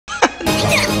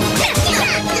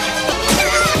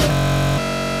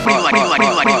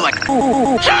What do you like? There's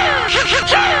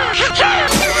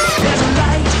a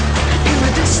light in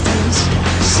the distance.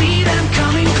 See them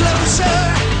coming closer.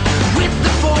 With the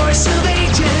force of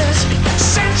ages,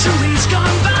 centuries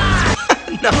gone by.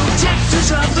 No.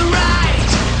 Protectors of the right,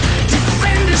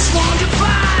 defenders sworn to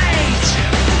fight.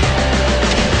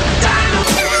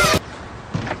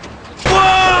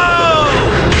 Whoa!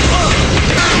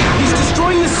 He's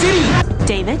destroying the city.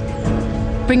 David,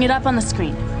 bring it up on the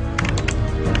screen.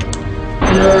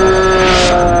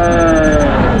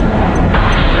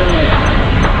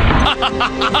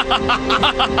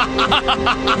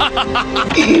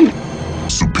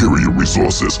 Superior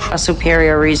resources. A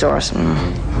superior resource.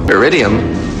 Iridium?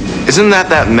 Isn't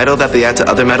that metal that they add to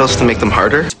other metals to make them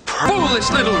harder? Foolish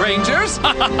little rangers!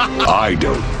 I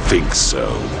don't think so.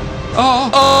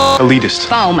 Elitist.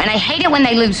 Foam, and I hate it when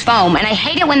they lose foam, and I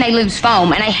hate it when they lose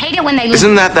foam, and I hate it when they lose.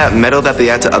 Isn't that metal that they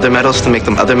add to other metals to make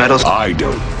them other metals? I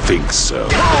don't think so.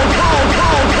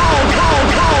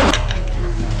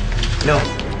 No.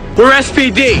 We're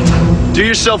SPD! Do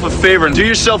yourself a favor and do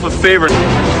yourself a favor.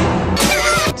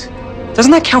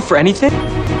 Doesn't that count for anything?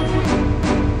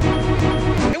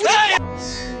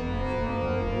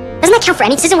 Doesn't that count for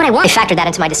anything? This isn't what I want. I factored that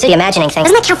into my decision. The imagining thing.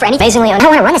 Doesn't that count for anything? Amazingly, I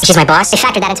don't want to run this. She's my boss. I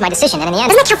factored that into my decision, and in the end,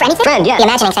 doesn't that count for anything? Friend, yeah. The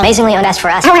imagining thing. Amazingly, that's for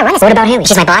us. I don't want to run this. What about Haley?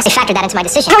 She's my boss. I factored that into my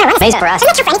decision. I don't want to run this. For us. Doesn't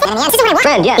that count for anything? And in the end, this isn't what I want.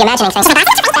 Friend, yeah. The imagining thing.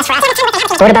 That's for us.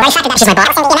 What about? I factored that. She's my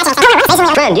boss. The imagining thing. I don't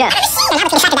want to run this. Friend, yeah. And now it's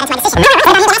going to factor that into my decision. What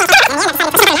about Haley?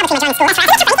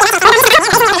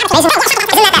 Isn't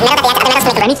that metal that the other metals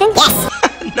make for anything? Yes.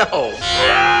 No.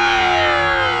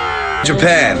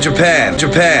 Japan.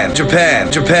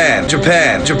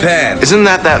 Isn't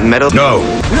that metal? No.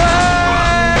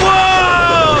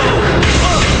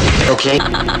 Whoa! Okay.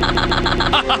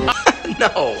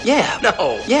 No. Yeah.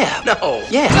 No. Yeah. No.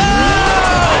 Yeah.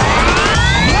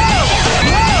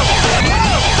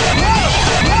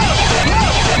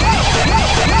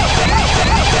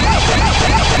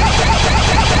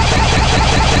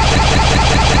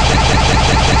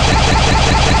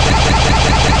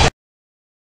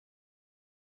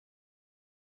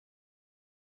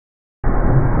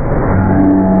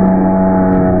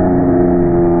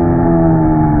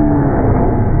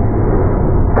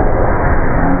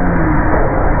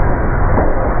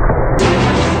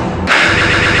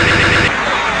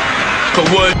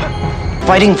 What?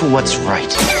 Fighting for what's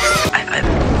right.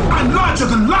 I'm larger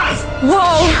than life.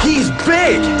 Whoa! He's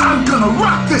big! I'm gonna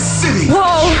rock this city.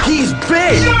 Whoa! He's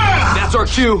big! Yeah! That's our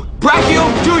cue. Brachio,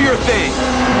 do your thing!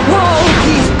 Whoa!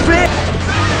 He's big!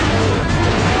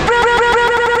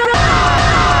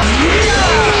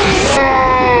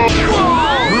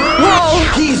 Whoa!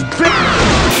 He's big!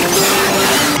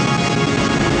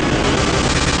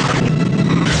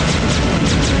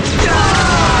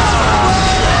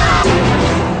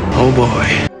 Oh boy.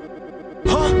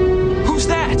 Huh? Who's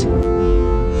that? It's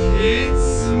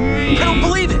me. I don't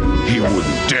believe it. He wouldn't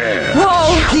dare.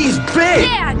 Whoa! He's big!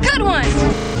 Yeah, good one.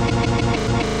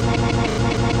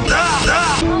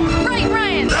 Right,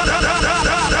 Ryan.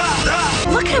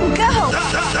 Look at him go.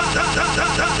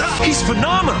 He's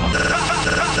phenomenal!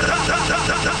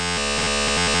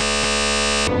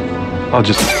 I'll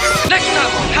just... Next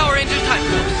time on Power Rangers Time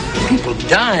Force. People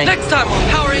dying. Next time on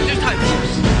Power Rangers Time Force.